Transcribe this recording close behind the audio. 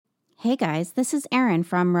Hey guys, this is Erin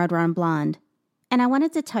from Red Run Blonde, and I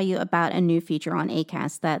wanted to tell you about a new feature on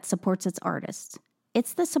Acast that supports its artists.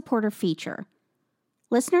 It's the supporter feature.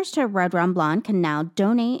 Listeners to Red Run Blonde can now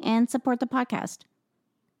donate and support the podcast.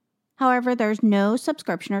 However, there's no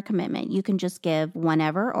subscription or commitment. You can just give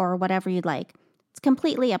whenever or whatever you'd like. It's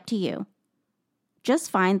completely up to you. Just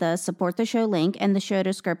find the Support the Show link in the show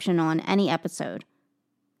description on any episode.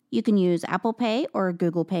 You can use Apple Pay or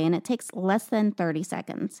Google Pay, and it takes less than 30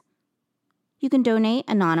 seconds. You can donate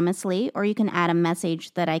anonymously, or you can add a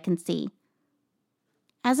message that I can see.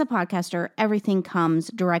 As a podcaster, everything comes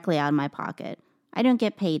directly out of my pocket. I don't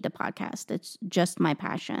get paid to podcast. It's just my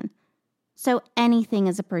passion. So anything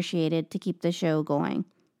is appreciated to keep the show going.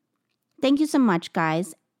 Thank you so much,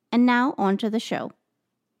 guys. And now on to the show.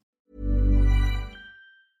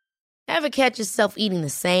 Ever catch yourself eating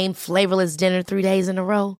the same flavorless dinner 3 days in a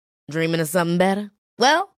row? Dreaming of something better?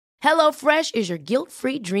 Well, HelloFresh is your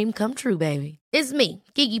guilt-free dream come true, baby. It's me,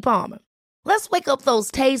 Keke Palmer. Let's wake up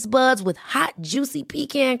those taste buds with hot, juicy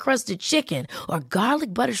pecan-crusted chicken or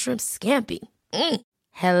garlic butter shrimp scampi.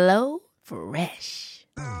 Hello Fresh.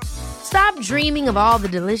 Stop dreaming of all the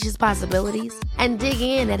delicious possibilities and dig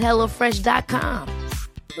in at HelloFresh.com.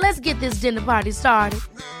 Let's get this dinner party started.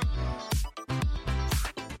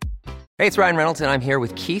 Hey, it's Ryan Reynolds, and I'm here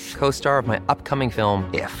with Keith, co-star of my upcoming film,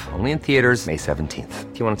 If, only in theaters May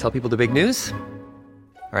 17th. Do you want to tell people the big news?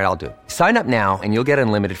 All right, I'll do it. Sign up now and you'll get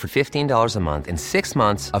unlimited for $15 a month and 6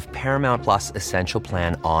 months of Paramount Plus Essential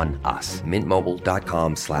Plan on us.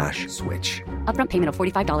 MintMobile.com/switch. Upfront payment of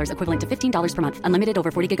 $45 equivalent to $15 per month. Unlimited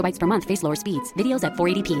over 40 gigabytes per month. Face lower speeds. Videos at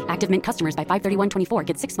 480p. Active Mint customers by 531.24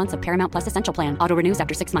 get 6 months of Paramount Plus Essential Plan. Auto renews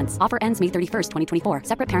after 6 months. Offer ends May 31st, 2024.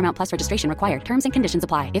 Separate Paramount Plus registration required. Terms and conditions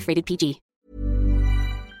apply if rated PG.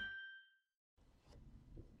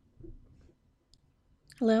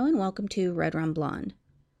 Hello and welcome to Red Run Blonde.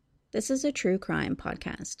 This is a true crime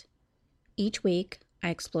podcast. Each week, I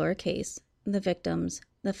explore a case, the victims,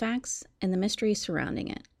 the facts, and the mysteries surrounding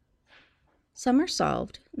it. Some are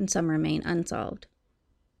solved, and some remain unsolved.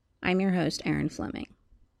 I'm your host, Erin Fleming.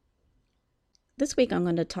 This week, I'm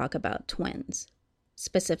going to talk about twins,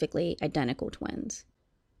 specifically identical twins.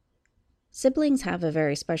 Siblings have a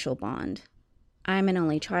very special bond. I'm an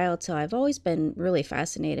only child, so I've always been really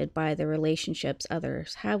fascinated by the relationships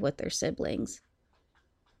others have with their siblings.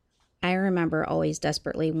 I remember always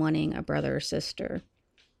desperately wanting a brother or sister.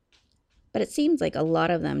 But it seems like a lot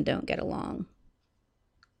of them don't get along.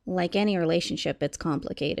 Like any relationship, it's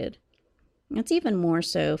complicated. It's even more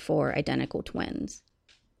so for identical twins.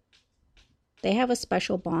 They have a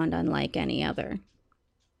special bond unlike any other.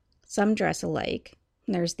 Some dress alike.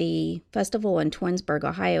 There's the festival in Twinsburg,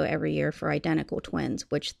 Ohio every year for identical twins,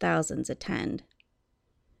 which thousands attend.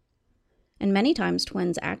 And many times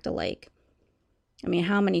twins act alike. I mean,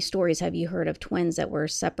 how many stories have you heard of twins that were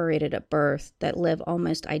separated at birth that live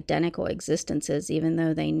almost identical existences even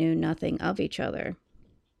though they knew nothing of each other?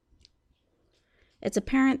 It's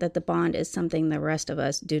apparent that the bond is something the rest of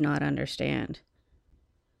us do not understand.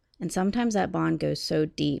 And sometimes that bond goes so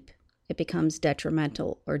deep, it becomes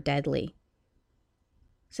detrimental or deadly.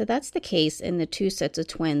 So that's the case in the two sets of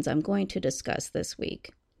twins I'm going to discuss this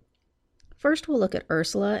week. First, we'll look at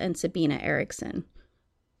Ursula and Sabina Eriksson,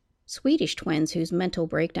 Swedish twins whose mental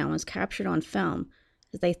breakdown was captured on film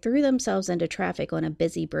as they threw themselves into traffic on a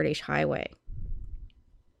busy British highway.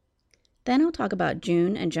 Then I'll talk about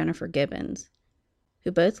June and Jennifer Gibbons,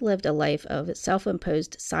 who both lived a life of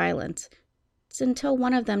self-imposed silence until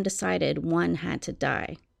one of them decided one had to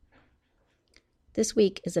die. This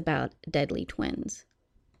week is about deadly twins.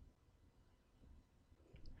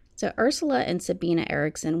 So Ursula and Sabina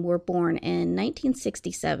Eriksson were born in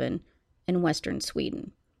 1967 in western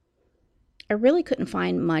Sweden. I really couldn't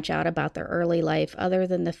find much out about their early life other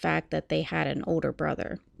than the fact that they had an older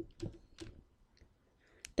brother.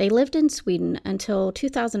 They lived in Sweden until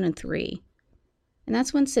 2003, and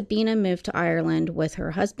that's when Sabina moved to Ireland with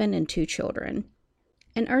her husband and 2 children,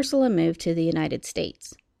 and Ursula moved to the United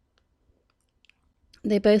States.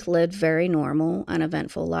 They both lived very normal,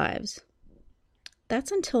 uneventful lives.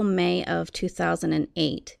 That's until May of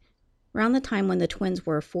 2008, around the time when the twins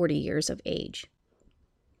were 40 years of age.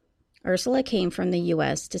 Ursula came from the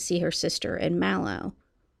U.S. to see her sister in Mallow.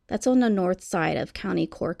 That's on the north side of County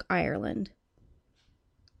Cork, Ireland.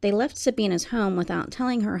 They left Sabina's home without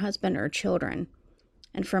telling her husband or children,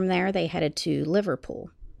 and from there they headed to Liverpool.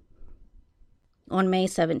 On May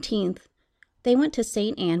 17th, they went to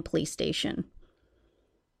St. Anne Police Station.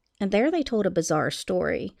 And there they told a bizarre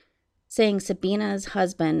story, saying Sabina's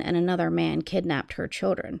husband and another man kidnapped her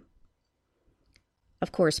children.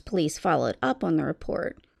 Of course, police followed up on the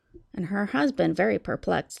report, and her husband, very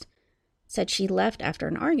perplexed, said she left after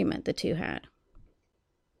an argument the two had.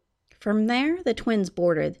 From there, the twins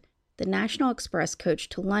boarded the National Express coach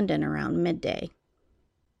to London around midday.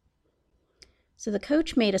 So the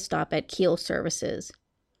coach made a stop at Keele Services.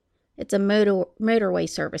 It's a motorway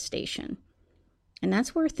service station, and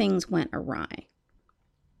that's where things went awry.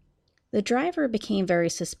 The driver became very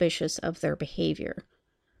suspicious of their behavior.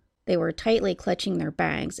 They were tightly clutching their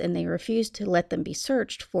bags, and they refused to let them be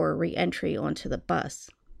searched for re-entry onto the bus.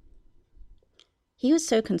 He was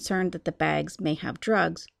so concerned that the bags may have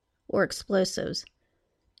drugs or explosives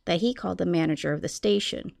that he called the manager of the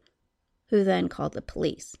station, who then called the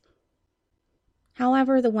police.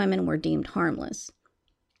 However, the women were deemed harmless.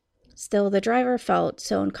 Still, the driver felt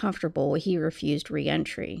so uncomfortable he refused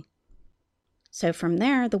re-entry. So from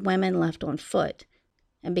there, the women left on foot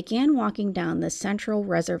and began walking down the central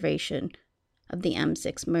reservation of the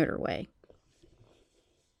M6 motorway.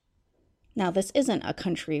 Now, this isn't a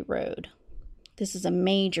country road. This is a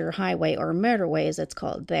major highway, or motorway as it's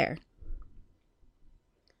called there.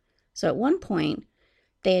 So at one point,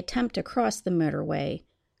 they attempt to cross the motorway,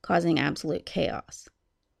 causing absolute chaos.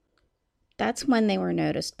 That's when they were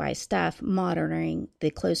noticed by staff monitoring the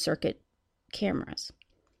closed-circuit cameras.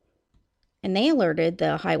 And they alerted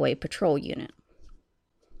the Highway Patrol Unit.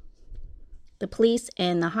 The police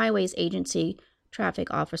and the Highways Agency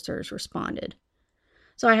traffic officers responded.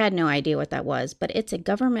 So I had no idea what that was, but it's a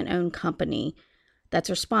government-owned company that's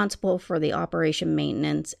responsible for the operation,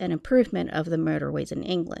 maintenance, and improvement of the motorways in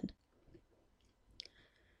England.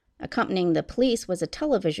 Accompanying the police was a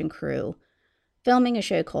television crew filming a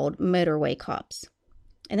show called Motorway Cops.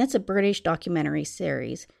 And it's a British documentary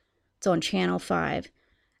series. It's on Channel 5,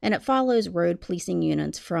 and it follows road policing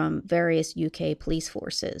units from various UK police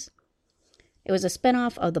forces. It was a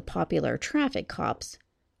spin-off of the popular Traffic Cops,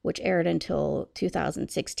 which aired until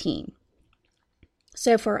 2016.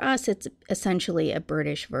 So for us, it's essentially a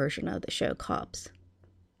British version of the show Cops.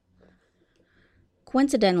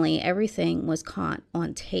 Coincidentally, everything was caught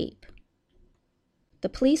on tape. The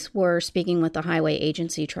police were speaking with the highway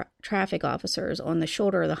agency traffic officers on the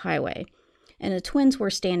shoulder of the highway, and the twins were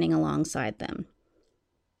standing alongside them.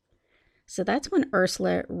 So that's when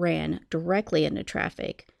Ursula ran directly into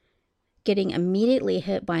traffic, getting immediately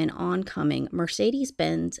hit by an oncoming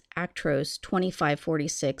Mercedes-Benz Actros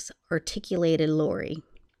 2546 articulated lorry.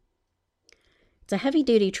 It's a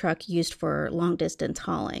heavy-duty truck used for long-distance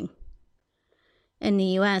hauling. In the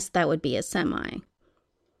U.S., that would be a semi.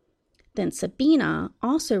 Then Sabina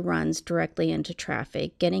also runs directly into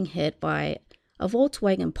traffic, getting hit by a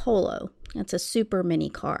Volkswagen Polo. That's a super mini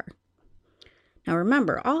car. Now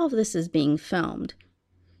remember, all of this is being filmed.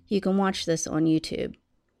 You can watch this on YouTube.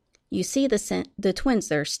 You see the twins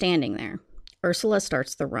that are standing there. Ursula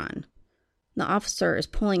starts the run. The officer is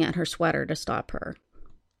pulling at her sweater to stop her.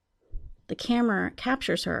 The camera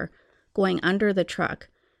captures her going under the truck,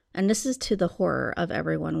 and this is to the horror of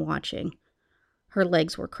everyone watching. Her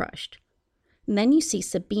legs were crushed. And then you see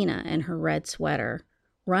Sabina in her red sweater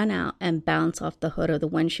run out and bounce off the hood of the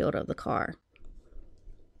windshield of the car.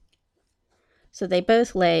 So they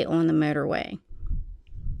both lay on the motorway.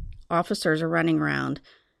 Officers are running around.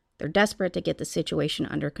 They're desperate to get the situation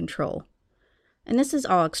under control. And this is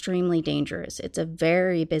all extremely dangerous. It's a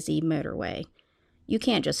very busy motorway. You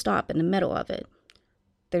can't just stop in the middle of it.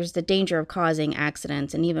 There's the danger of causing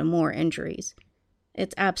accidents and even more injuries.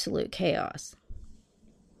 It's absolute chaos.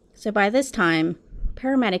 So by this time,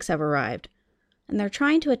 paramedics have arrived, and they're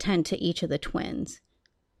trying to attend to each of the twins.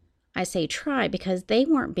 I say try because they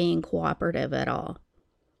weren't being cooperative at all.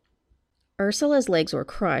 Ursula's legs were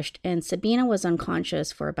crushed, and Sabina was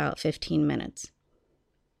unconscious for about 15 minutes.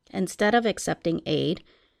 Instead of accepting aid,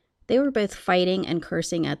 they were both fighting and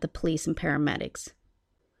cursing at the police and paramedics.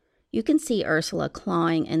 You can see Ursula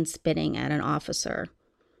clawing and spitting at an officer.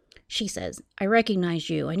 She says, "I recognize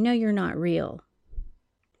you. I know you're not real."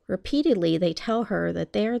 Repeatedly, they tell her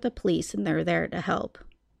that they're the police and they're there to help.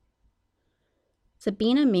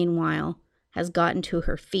 Sabina, meanwhile, has gotten to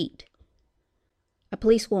her feet. A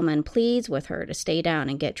policewoman pleads with her to stay down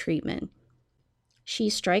and get treatment. She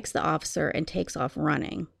strikes the officer and takes off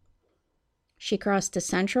running. She crossed the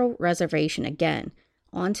central reservation again,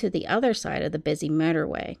 onto the other side of the busy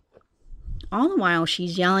motorway. All the while,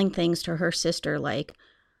 she's yelling things to her sister like,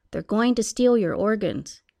 "They're going to steal your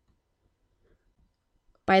organs."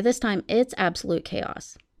 By this time, it's absolute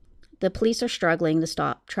chaos. The police are struggling to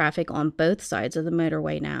stop traffic on both sides of the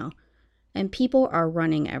motorway now, and people are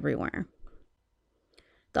running everywhere.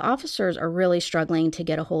 The officers are really struggling to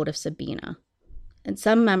get a hold of Sabina, and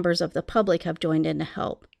some members of the public have joined in to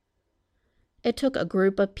help. It took a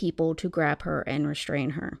group of people to grab her and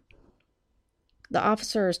restrain her. The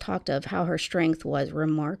officers talked of how her strength was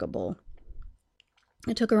remarkable.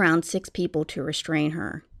 It took around 6 people to restrain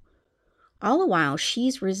her. All the while,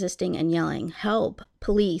 she's resisting and yelling, "Help!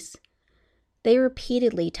 Police!" They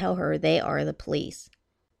repeatedly tell her they are the police.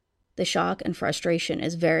 The shock and frustration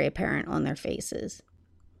is very apparent on their faces.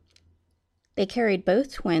 They carried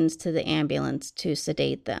both twins to the ambulance to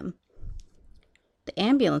sedate them. The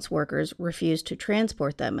ambulance workers refused to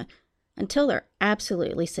transport them until they're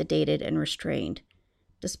absolutely sedated and restrained,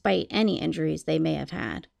 despite any injuries they may have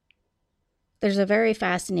had. There's a very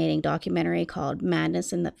fascinating documentary called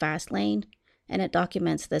Madness in the Fast Lane, and it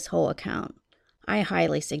documents this whole account. I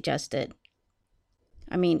highly suggest it.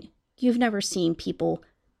 I mean, you've never seen people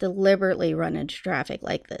deliberately run into traffic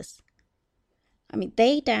like this. I mean,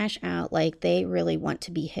 they dash out like they really want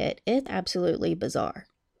to be hit. It's absolutely bizarre.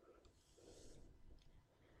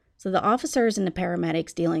 So the officers and the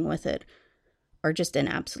paramedics dealing with it are just in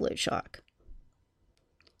absolute shock.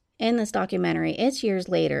 In this documentary, it's years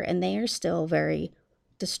later, and they are still very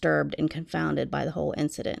disturbed and confounded by the whole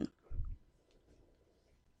incident.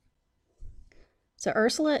 So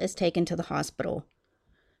Ursula is taken to the hospital,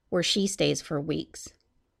 where she stays for weeks.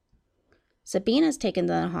 Sabina is taken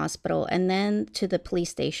to the hospital and then to the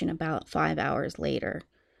police station about 5 hours later,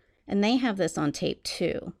 and they have this on tape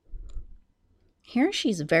too. Here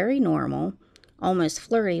she's very normal, almost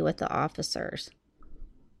flirty with the officers.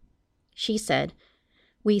 She said,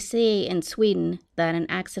 "We see in Sweden that an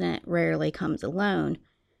accident rarely comes alone.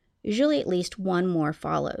 Usually at least one more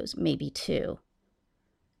follows, maybe 2.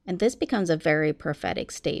 And this becomes a very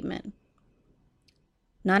prophetic statement.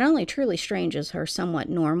 Not only truly strange is her somewhat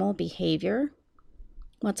normal behavior,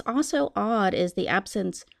 what's also odd is the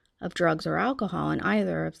absence of drugs or alcohol in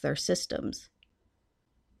either of their systems.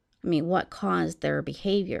 I mean, what caused their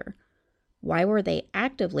behavior? Why were they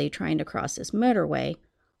actively trying to cross this motorway,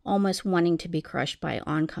 almost wanting to be crushed by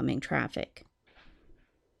oncoming traffic?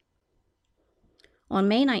 On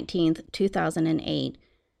May 19th, 2008,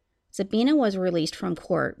 Sabina was released from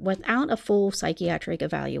court without a full psychiatric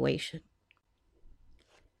evaluation.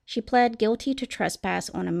 She pled guilty to trespass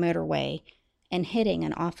on a motorway and hitting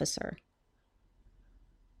an officer.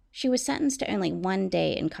 She was sentenced to only 1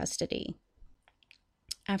 day in custody.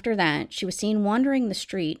 After that, she was seen wandering the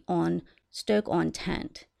street on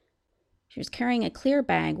Stoke-on-Trent. She was carrying a clear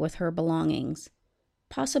bag with her belongings,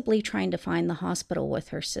 possibly trying to find the hospital with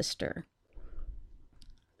her sister.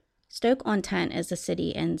 Stoke-on-Trent is a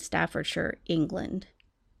city in Staffordshire, England.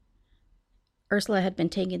 Ursula had been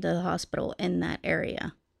taken to the hospital in that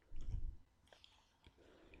area.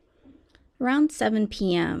 Around 7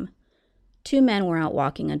 p.m., 2 men were out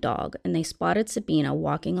walking a dog, and they spotted Sabina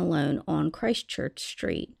walking alone on Christchurch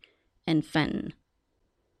Street in Fenton.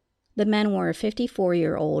 The men were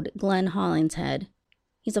 54-year-old Glenn Hollingshead.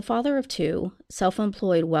 He's a father of 2,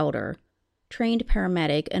 self-employed welder, trained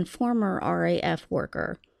paramedic, and former RAF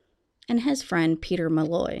worker, and his friend Peter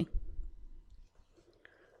Malloy.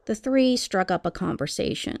 The 3 struck up a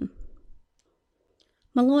conversation.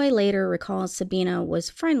 Malloy later recalls Sabina was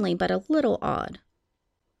friendly but a little odd.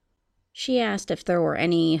 She asked if there were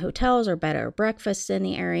any hotels or bed or breakfasts in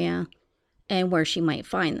the area and where she might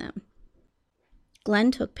find them.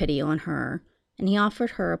 Glenn took pity on her, and he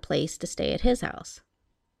offered her a place to stay at his house.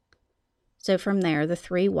 So from there, the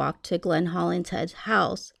 3 walked to Glenn Hollingshead's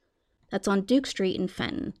house that's on Duke Street in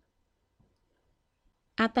Fenton.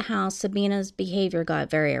 At the house, Sabina's behavior got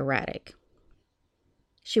very erratic.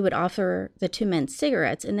 She would offer the 2 men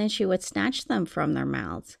cigarettes, and then she would snatch them from their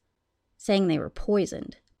mouths, saying they were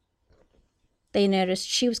poisoned. They noticed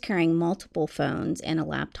she was carrying multiple phones and a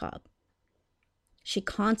laptop. She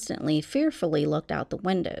constantly, fearfully looked out the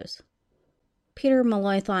windows. Peter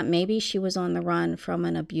Malloy thought maybe she was on the run from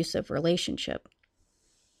an abusive relationship.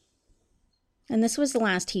 And this was the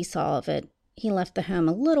last he saw of it. He left the home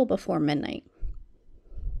a little before midnight.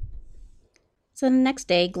 So the next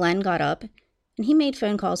day, Glenn got up, and he made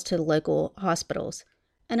phone calls to the local hospitals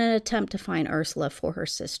in an attempt to find Ursula for her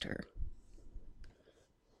sister.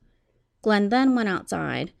 Glenn then went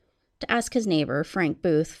outside to ask his neighbor, Frank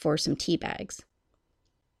Booth, for some tea bags.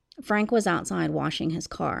 Frank was outside washing his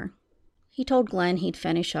car. He told Glenn he'd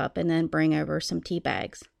finish up and then bring over some tea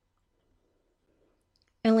bags.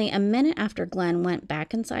 Only a minute after Glenn went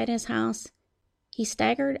back inside his house, he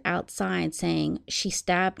staggered outside saying, "She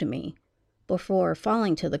stabbed me," before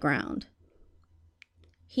falling to the ground.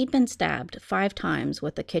 He'd been stabbed 5 times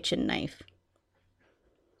with a kitchen knife.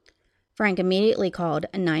 Frank immediately called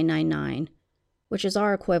 999, which is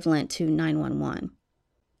our equivalent to 911.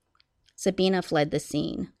 Sabina fled the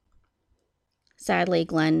scene. Sadly,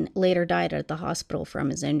 Glenn later died at the hospital from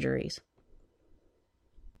his injuries.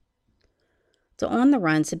 So on the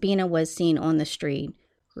run, Sabina was seen on the street,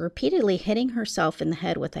 repeatedly hitting herself in the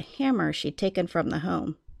head with a hammer she'd taken from the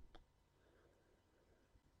home.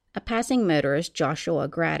 A passing motorist, Joshua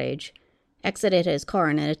Gradage, exited his car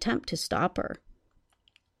in an attempt to stop her.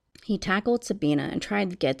 He tackled Sabina and tried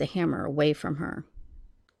to get the hammer away from her.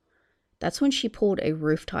 That's when she pulled a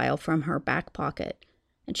roof tile from her back pocket,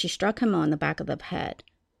 and she struck him on the back of the head.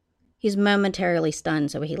 He's momentarily stunned,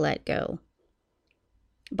 so he let go.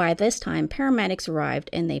 By this time, paramedics arrived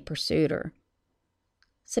and they pursued her.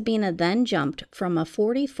 Sabina then jumped from a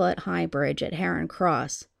 40-foot-high bridge at Heron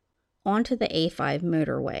Cross onto the A5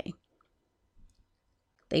 motorway.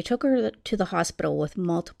 They took her to the hospital with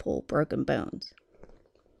multiple broken bones.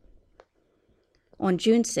 On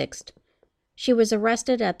June 6th, she was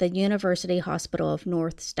arrested at the University Hospital of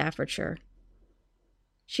North Staffordshire.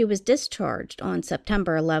 She was discharged on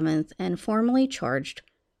September 11th and formally charged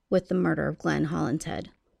with the murder of Glenn Hollinshead.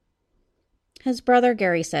 His brother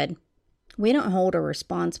Gary said, "We don't hold her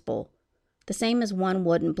responsible, the same as one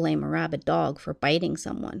wouldn't blame a rabid dog for biting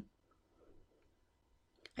someone.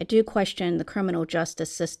 I do question the criminal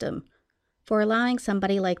justice system for allowing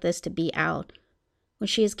somebody like this to be out when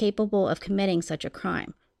she is capable of committing such a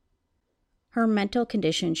crime. Her mental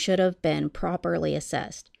condition should have been properly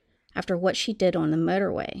assessed after what she did on the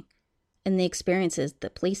motorway and the experiences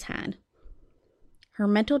the police had. Her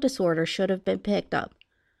mental disorder should have been picked up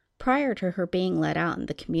prior to her being let out in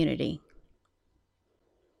the community."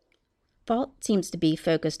 Fault seems to be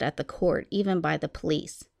focused at the court, even by the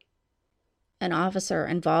police. An officer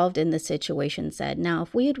involved in the situation said, "Now,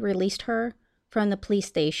 if we had released her from the police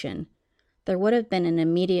station, there would have been an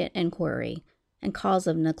immediate inquiry and cause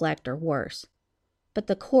of neglect or worse. But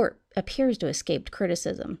the court appears to have escaped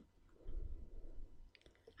criticism.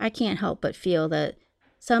 I can't help but feel that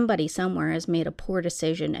somebody somewhere has made a poor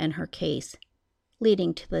decision in her case,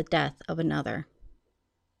 leading to the death of another."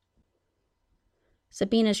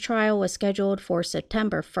 Sabina's trial was scheduled for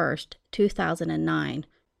September 1st, 2009,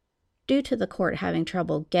 due to the court having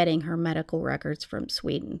trouble getting her medical records from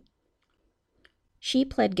Sweden. She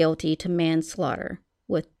pled guilty to manslaughter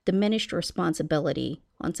with diminished responsibility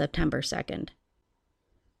on September 2nd.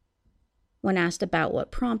 When asked about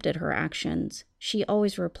what prompted her actions, she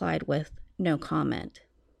always replied with no comment.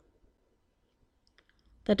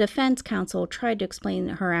 The defense counsel tried to explain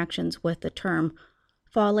her actions with the term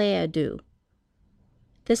folie à deux.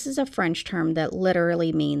 This is a French term that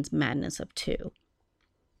literally means madness of two.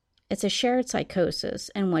 It's a shared psychosis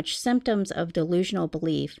in which symptoms of delusional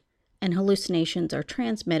belief and hallucinations are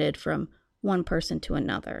transmitted from one person to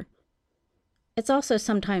another. It's also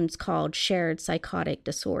sometimes called shared psychotic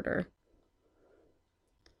disorder.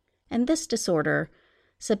 In this disorder,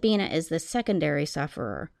 Sabina is the secondary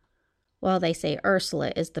sufferer, while they say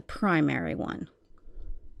Ursula is the primary one.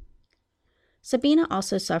 Sabina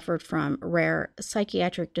also suffered from rare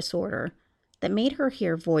psychiatric disorder that made her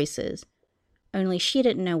hear voices, only she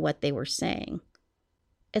didn't know what they were saying.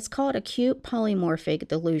 It's called acute polymorphic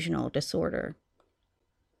delusional disorder.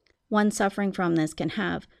 One suffering from this can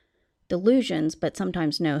have delusions, but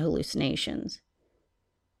sometimes no hallucinations.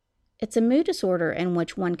 It's a mood disorder in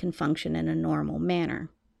which one can function in a normal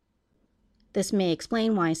manner. This may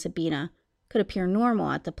explain why Sabina could appear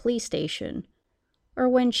normal at the police station, or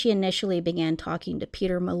when she initially began talking to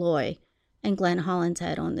Peter Malloy and Glenn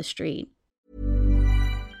Hollinshead on the street.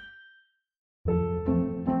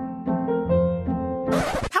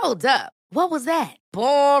 Hold up. What was that?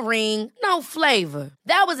 Boring. No flavor.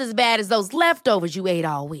 That was as bad as those leftovers you ate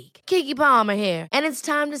all week. Keke Palmer here, and it's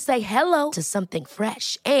time to say hello to something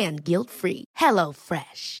fresh and guilt-free. Hello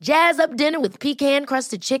Fresh. Jazz up dinner with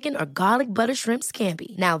pecan-crusted chicken or garlic butter shrimp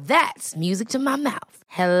scampi. Now that's music to my mouth.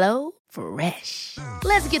 Hello Fresh.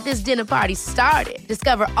 Let's get this dinner party started.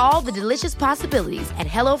 Discover all the delicious possibilities at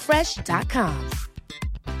HelloFresh.com.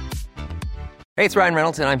 Hey, it's Ryan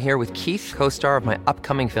Reynolds, and I'm here with Keith, co-star of my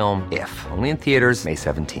upcoming film, If, only in theaters May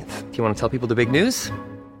 17th. Do you want to tell people the big news?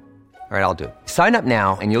 All right, I'll do it. Sign up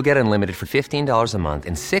now and you'll get unlimited for $15 a month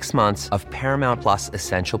and 6 months of Paramount Plus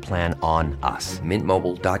Essential Plan on us.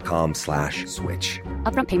 MintMobile.com/switch.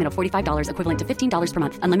 Upfront payment of $45 equivalent to $15 per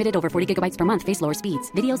month. Unlimited over 40 gigabytes per month. Face lower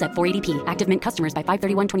speeds. Videos at 480p. Active Mint customers by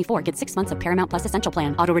 531.24 get 6 months of Paramount Plus Essential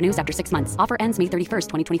Plan. Auto renews after 6 months. Offer ends May 31st,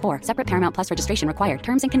 2024. Separate Paramount Plus registration required.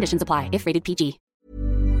 Terms and conditions apply if rated PG.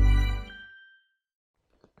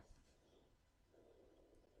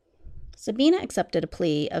 Sabina accepted a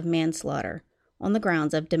plea of manslaughter on the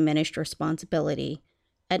grounds of diminished responsibility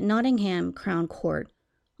at Nottingham Crown Court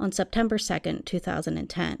on September 2nd,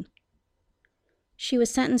 2010. She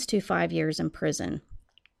was sentenced to 5 years in prison.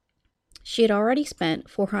 She had already spent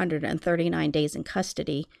 439 days in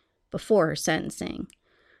custody before her sentencing,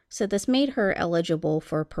 so this made her eligible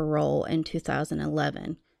for parole in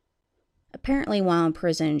 2011. Apparently, while in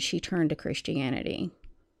prison, she turned to Christianity.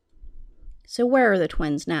 So where are the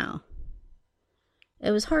twins now?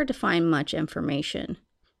 It was hard to find much information.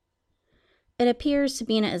 It appears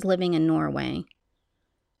Sabina is living in Norway.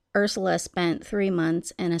 Ursula spent 3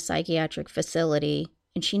 months in a psychiatric facility,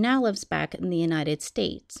 and she now lives back in the United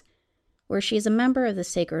States, where she is a member of the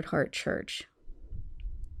Sacred Heart Church.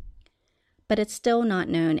 But it's still not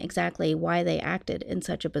known exactly why they acted in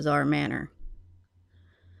such a bizarre manner.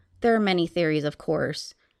 There are many theories, of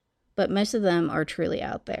course, but most of them are truly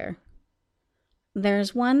out there.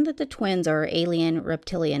 There's one that the twins are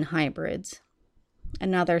alien-reptilian hybrids.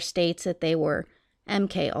 Another states that they were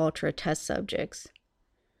MK-Ultra test subjects.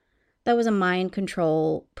 That was a mind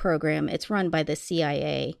control program. It's run by the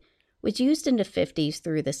CIA, was used in the 50s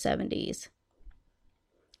through the 70s.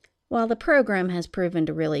 While the program has proven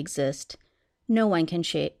to really exist, no one can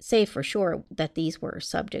say for sure that these were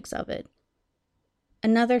subjects of it.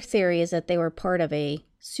 Another theory is that they were part of a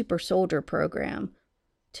super soldier program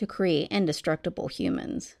to create indestructible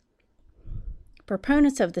humans.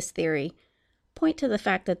 Proponents of this theory point to the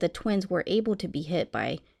fact that the twins were able to be hit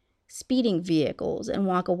by speeding vehicles and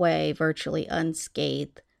walk away virtually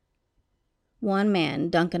unscathed. One man,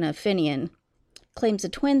 Duncan O'Finian, claims the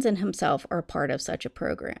twins and himself are part of such a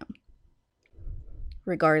program.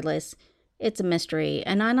 Regardless, it's a mystery,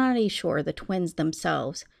 and I'm not even sure the twins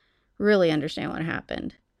themselves really understand what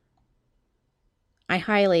happened. I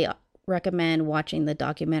highly recommend watching the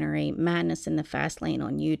documentary Madness in the Fast Lane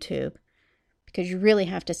on YouTube, because you really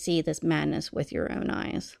have to see this madness with your own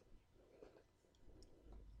eyes.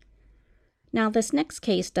 Now, this next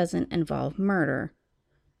case doesn't involve murder,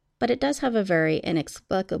 but it does have a very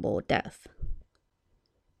inexplicable death.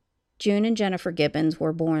 June and Jennifer Gibbons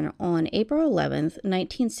were born on April 11th,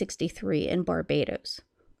 1963 in Barbados.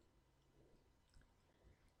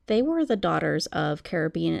 They were the daughters of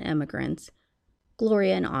Caribbean immigrants,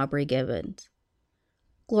 Gloria and Aubrey Gibbons.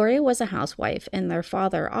 Gloria was a housewife, and their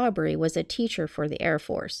father, Aubrey, was a teacher for the Air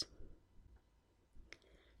Force.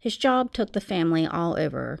 His job took the family all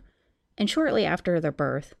over, and shortly after their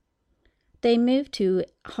birth, they moved to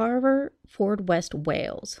Haverfordwest,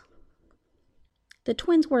 Wales. The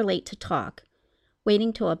twins were late to talk,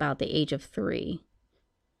 waiting till about the age of 3.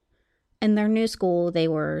 In their new school, they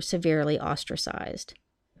were severely ostracized.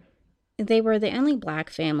 They were the only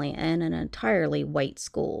black family in an entirely white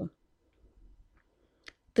school.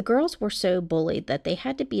 The girls were so bullied that they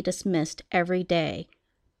had to be dismissed every day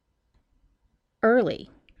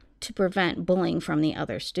early to prevent bullying from the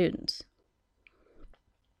other students.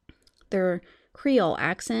 Their Creole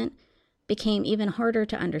accent became even harder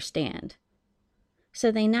to understand,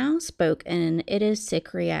 so they now spoke in an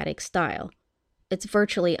idiosyncratic style. It's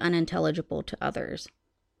virtually unintelligible to others.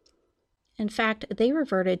 In fact, they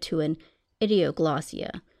reverted to an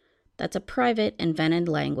idioglossia. That's a private, invented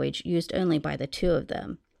language used only by the two of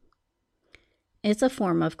them. It's a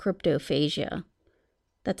form of cryptophagia.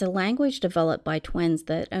 That's a language developed by twins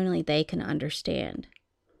that only they can understand.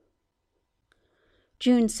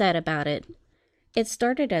 June said about it, "It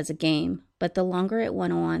started as a game, but the longer it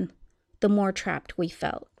went on, the more trapped we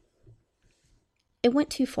felt. It went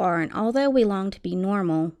too far, and although we longed to be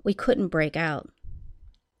normal, we couldn't break out.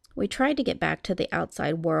 We tried to get back to the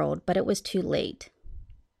outside world, but it was too late.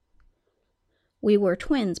 We were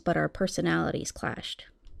twins, but our personalities clashed."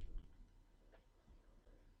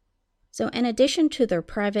 So in addition to their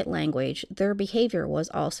private language, their behavior was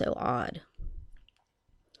also odd.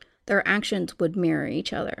 Their actions would mirror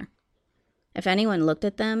each other. If anyone looked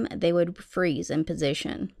at them, they would freeze in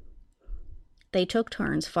position. They took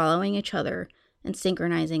turns following each other and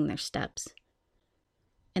synchronizing their steps.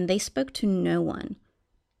 And they spoke to no one,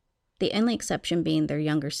 the only exception being their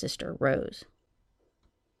younger sister, Rose.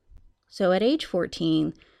 So at age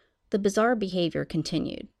 14, the bizarre behavior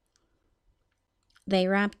continued. They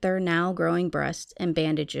wrapped their now growing breasts in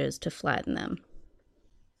bandages to flatten them.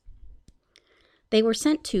 They were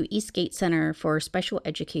sent to Eastgate Center for Special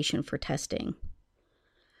Education for testing.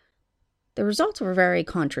 The results were very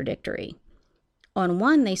contradictory. On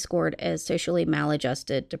one, they scored as socially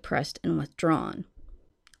maladjusted, depressed, and withdrawn.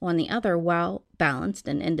 On the other, well balanced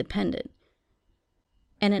and independent.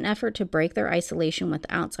 In an effort to break their isolation with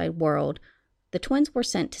the outside world, the twins were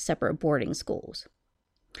sent to separate boarding schools.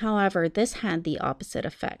 However, this had the opposite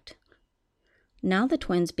effect. Now the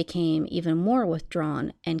twins became even more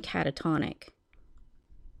withdrawn and catatonic.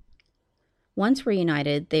 Once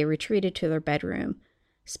reunited, they retreated to their bedroom,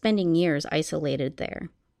 spending years isolated there.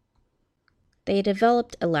 They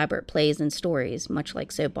developed elaborate plays and stories, much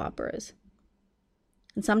like soap operas.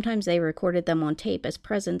 and sometimes they recorded them on tape as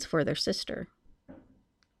presents for their sister.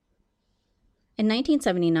 In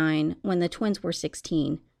 1979, when the twins were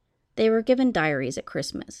 16, they were given diaries at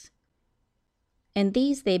Christmas. In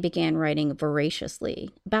these, they began writing voraciously,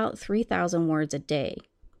 about 3,000 words a day.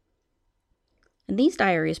 And these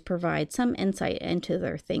diaries provide some insight into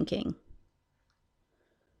their thinking.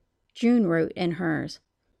 June wrote in hers,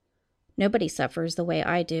 "Nobody suffers the way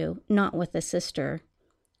I do, not with a sister.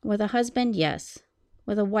 With a husband, yes.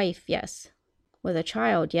 With a wife, yes. With a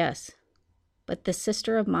child, yes. But this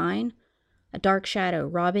sister of mine, a dark shadow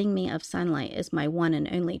robbing me of sunlight, is my one and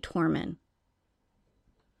only torment."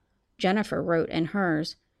 Jennifer wrote in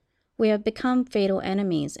hers, "We have become fatal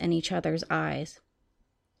enemies in each other's eyes.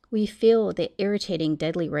 We feel the irritating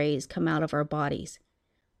deadly rays come out of our bodies,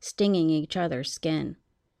 stinging each other's skin.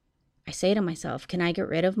 I say to myself, can I get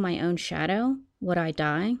rid of my own shadow? Would I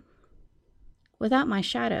die? Without my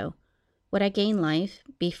shadow, would I gain life,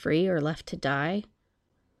 be free, or left to die?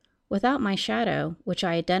 Without my shadow, which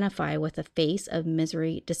I identify with a face of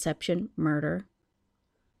misery, deception, murder."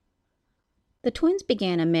 The twins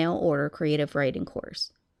began a mail-order creative writing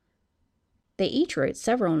course. They each wrote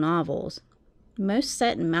several novels, most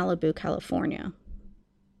set in Malibu, California.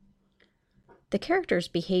 The characters'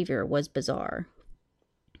 behavior was bizarre.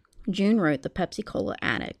 June wrote The Pepsi-Cola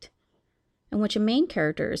Addict, in which a main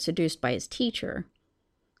character is seduced by his teacher,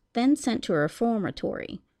 then sent to a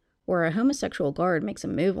reformatory, where a homosexual guard makes a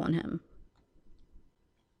move on him.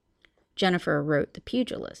 Jennifer wrote The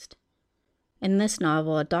Pugilist. In this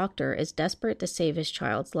novel, a doctor is desperate to save his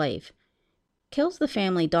child's life, kills the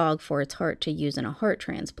family dog for its heart to use in a heart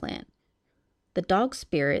transplant. The dog's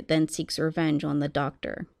spirit then seeks revenge on the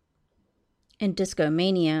doctor. In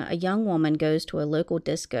Discomania, a young woman goes to a local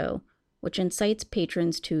disco, which incites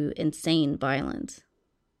patrons to insane violence.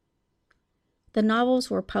 The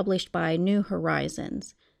novels were published by New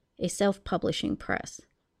Horizons, a self-publishing press.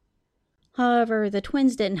 However, the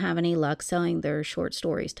twins didn't have any luck selling their short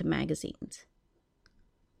stories to magazines.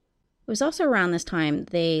 It was also around this time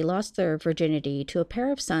they lost their virginity to a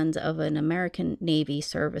pair of sons of an American Navy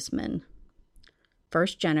serviceman.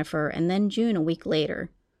 First Jennifer and then June a week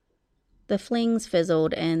later. The flings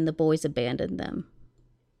fizzled and the boys abandoned them.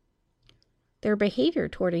 Their behavior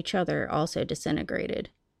toward each other also disintegrated.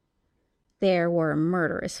 There were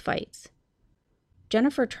murderous fights.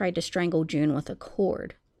 Jennifer tried to strangle June with a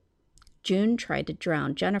cord. June tried to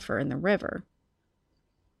drown Jennifer in the river.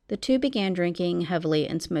 The two began drinking heavily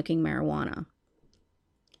and smoking marijuana.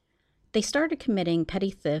 They started committing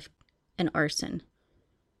petty theft and arson.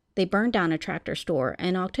 They burned down a tractor store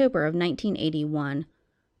in October of 1981,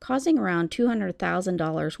 causing around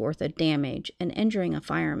 $200,000 worth of damage and injuring a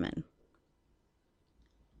fireman.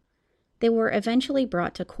 They were eventually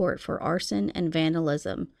brought to court for arson and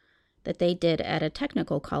vandalism that they did at a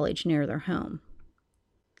technical college near their home.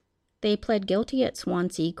 They pled guilty at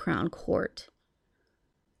Swansea Crown Court.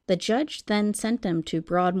 The judge then sent them to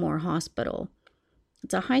Broadmoor Hospital.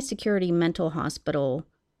 It's a high-security mental hospital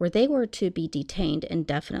where they were to be detained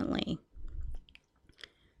indefinitely.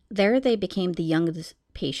 There they became the youngest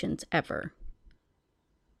patients ever,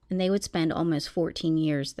 and they would spend almost 14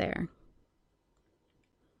 years there.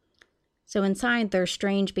 So inside, their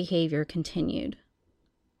strange behavior continued.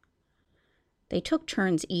 They took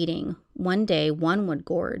turns eating. One day, one would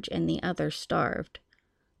gorge and the other starved.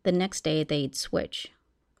 The next day, they'd switch.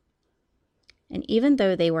 And even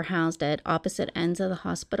though they were housed at opposite ends of the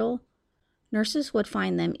hospital, nurses would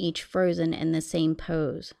find them each frozen in the same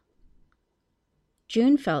pose.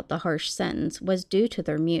 June felt the harsh sentence was due to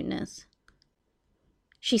their muteness.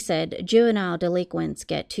 She said, "Juvenile delinquents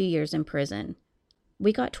get 2 years in prison.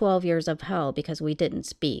 We got 12 years of hell because we didn't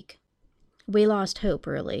speak. We lost hope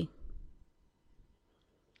early."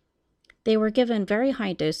 They were given very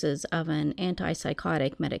high doses of an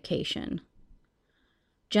antipsychotic medication.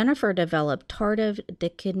 Jennifer developed tardive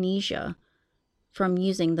dyskinesia from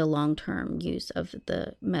using the long-term use of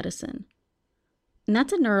the medicine. And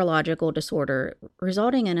that's a neurological disorder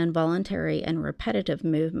resulting in involuntary and repetitive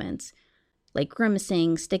movements, like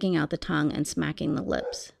grimacing, sticking out the tongue, and smacking the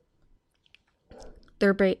lips.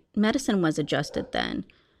 Their medicine was adjusted then.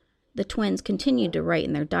 The twins continued to write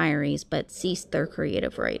in their diaries, but ceased their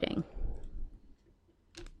creative writing.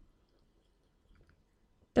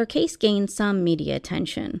 Their case gained some media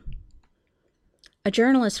attention. A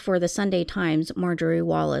journalist for the Sunday Times, Marjorie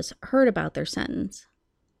Wallace, heard about their sentence.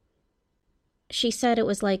 She said it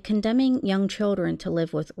was like condemning young children to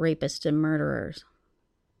live with rapists and murderers.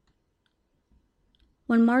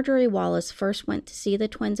 When Marjorie Wallace first went to see the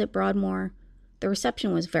twins at Broadmoor, the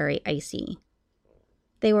reception was very icy.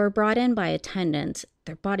 They were brought in by attendants,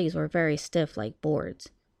 their bodies were very stiff like boards.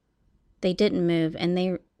 They didn't move, and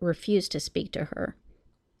they refused to speak to her.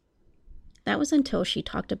 That was until she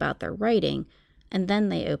talked about their writing, and then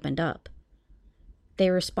they opened up. They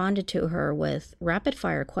responded to her with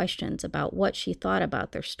rapid-fire questions about what she thought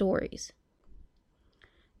about their stories.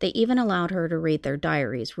 They even allowed her to read their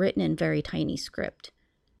diaries, written in very tiny script.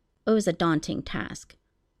 It was a daunting task.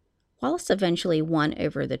 Wallace eventually won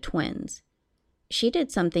over the twins. She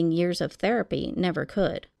did something years of therapy never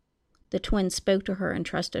could. The twins spoke to her and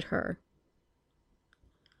trusted her.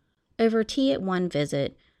 Over tea at one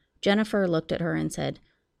visit, Jennifer looked at her and said,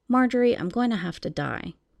 "Marjorie, I'm going to have to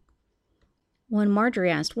die." When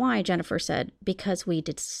Marjorie asked why, Jennifer said, "Because we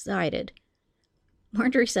decided."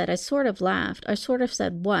 Marjorie said, "I sort of laughed. I sort of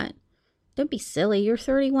said, what? Don't be silly. You're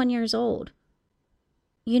 31 years old.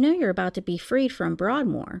 You know you're about to be freed from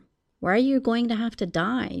Broadmoor. Why are you going to have to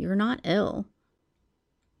die? You're not ill."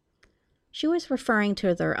 She was referring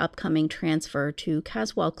to their upcoming transfer to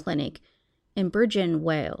Caswell Clinic in Bridgend,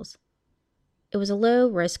 Wales. It was a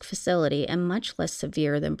low-risk facility and much less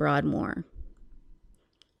severe than Broadmoor.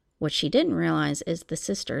 What she didn't realize is the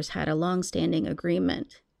sisters had a long-standing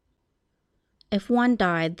agreement. If one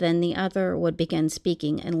died, then the other would begin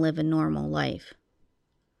speaking and live a normal life.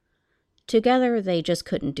 Together, they just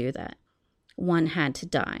couldn't do that. One had to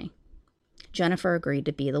die. Jennifer agreed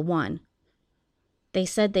to be the one. They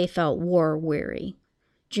said they felt war-weary.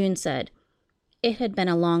 June said, "It had been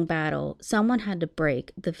a long battle. Someone had to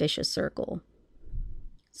break the vicious circle."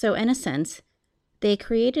 So in a sense, they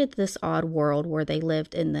created this odd world where they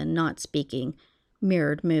lived in the not-speaking,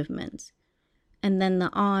 mirrored movements. And then the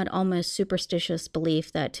odd, almost superstitious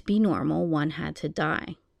belief that to be normal, one had to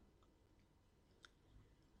die.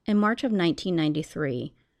 In March of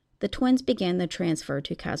 1993, the twins began the transfer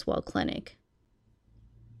to Caswell Clinic.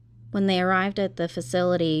 When they arrived at the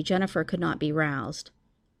facility, Jennifer could not be roused.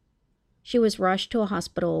 She was rushed to a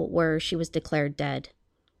hospital where she was declared dead.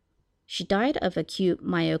 She died of acute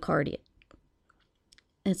myocarditis.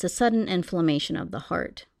 It's a sudden inflammation of the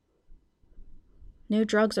heart. No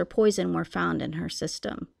drugs or poison were found in her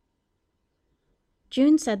system.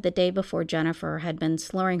 June said the day before Jennifer had been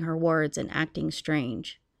slurring her words and acting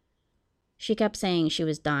strange. She kept saying she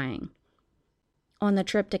was dying. On the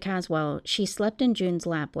trip to Caswell, she slept in June's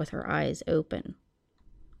lap with her eyes open.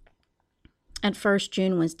 At first,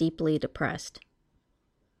 June was deeply depressed.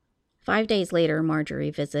 5 days later,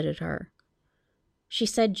 Marjorie visited her. She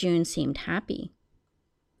said June seemed happy.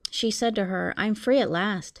 She said to her, "I'm free at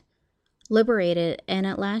last, liberated, and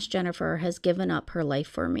at last Jennifer has given up her life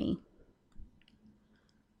for me."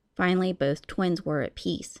 Finally, both twins were at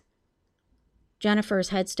peace. Jennifer's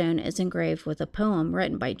headstone is engraved with a poem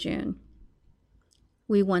written by June.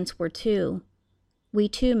 "We once were two. We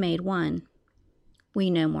two made one. We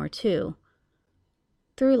no more two.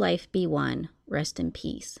 Through life be one. Rest in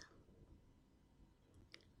peace."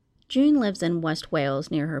 June lives in West Wales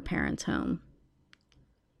near her parents' home.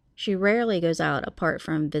 She rarely goes out apart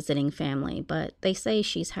from visiting family, but they say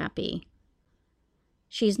she's happy.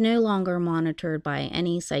 She's no longer monitored by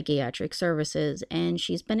any psychiatric services, and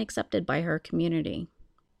she's been accepted by her community.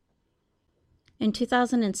 In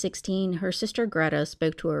 2016, her sister Greta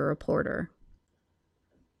spoke to a reporter.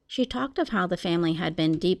 She talked of how the family had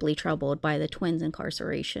been deeply troubled by the twins'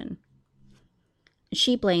 incarceration.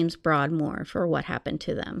 She blames Broadmoor for what happened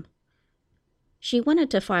to them. She wanted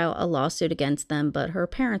to file a lawsuit against them, but her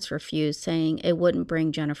parents refused, saying it wouldn't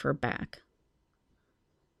bring Jennifer back.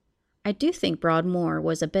 I do think Broadmoor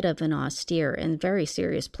was a bit of an austere and very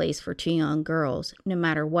serious place for two young girls, no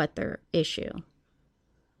matter what their issue.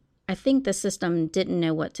 I think the system didn't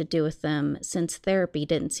know what to do with them, since therapy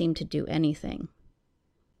didn't seem to do anything.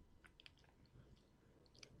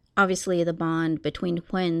 Obviously, the bond between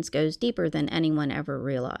twins goes deeper than anyone ever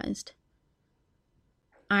realized.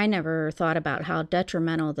 I never thought about how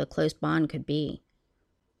detrimental the close bond could be.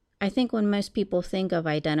 I think when most people think of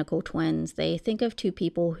identical twins, they think of two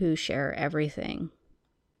people who share everything.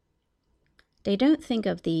 They don't think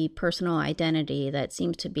of the personal identity that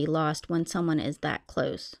seems to be lost when someone is that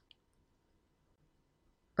close.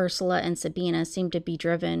 Ursula and Sabina seem to be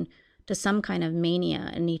driven to some kind of mania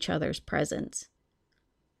in each other's presence.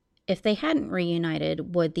 If they hadn't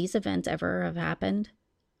reunited, would these events ever have happened?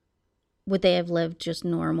 Would they have lived just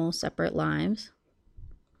normal, separate lives?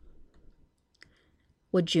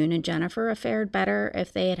 Would June and Jennifer have fared better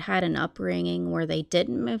if they had had an upbringing where they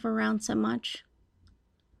didn't move around so much?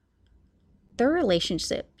 Their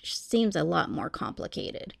relationship seems a lot more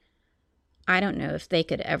complicated. I don't know if they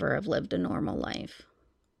could ever have lived a normal life.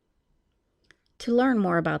 To learn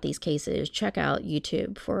more about these cases, check out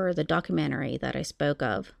YouTube for the documentary that I spoke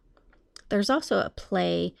of. There's also a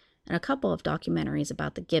play and a couple of documentaries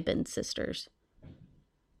about the Gibbons sisters.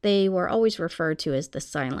 They were always referred to as the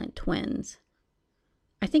Silent Twins.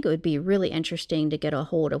 I think it would be really interesting to get a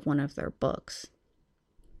hold of one of their books.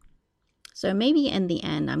 So maybe in the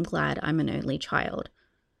end, I'm glad I'm an only child.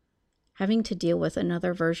 Having to deal with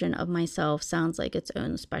another version of myself sounds like its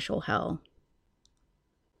own special hell.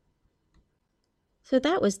 So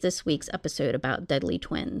that was this week's episode about deadly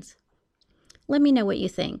twins. Let me know what you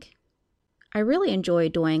think. I really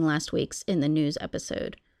enjoyed doing last week's In the News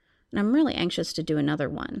episode, and I'm really anxious to do another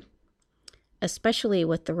one. Especially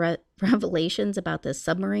with the revelations about this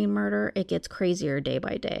submarine murder, it gets crazier day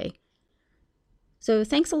by day. So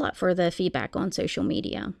thanks a lot for the feedback on social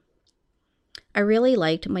media. I really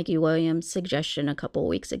liked Mikey Williams' suggestion a couple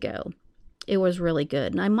weeks ago. It was really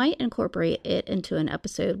good, and I might incorporate it into an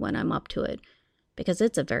episode when I'm up to it, because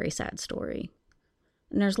it's a very sad story.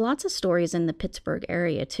 And there's lots of stories in the Pittsburgh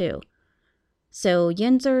area too. So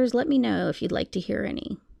Yinzers, let me know if you'd like to hear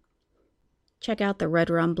any. Check out the Red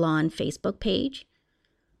Rum Blonde Facebook page.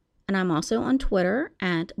 And I'm also on Twitter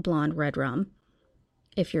at Blonde Red Rum.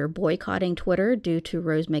 If you're boycotting Twitter due to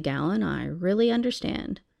Rose McGowan, I really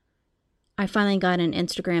understand. I finally got an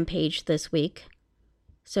Instagram page this week,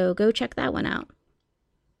 so go check that one out.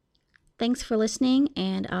 Thanks for listening,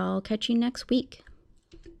 and I'll catch you next week.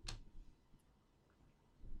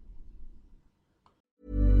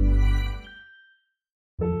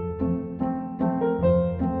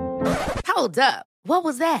 Hold up. What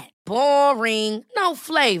was that? Boring. No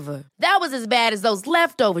flavor. That was as bad as those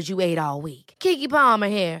leftovers you ate all week. Keke Palmer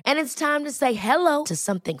here, and it's time to say hello to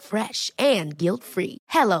something fresh and guilt-free.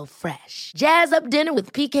 Hello Fresh. Jazz up dinner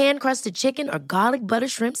with pecan-crusted chicken or garlic butter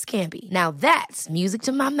shrimp scampi. Now that's music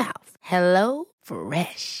to my mouth. Hello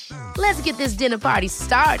Fresh. Let's get this dinner party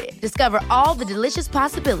started. Discover all the delicious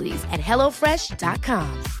possibilities at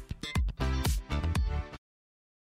HelloFresh.com.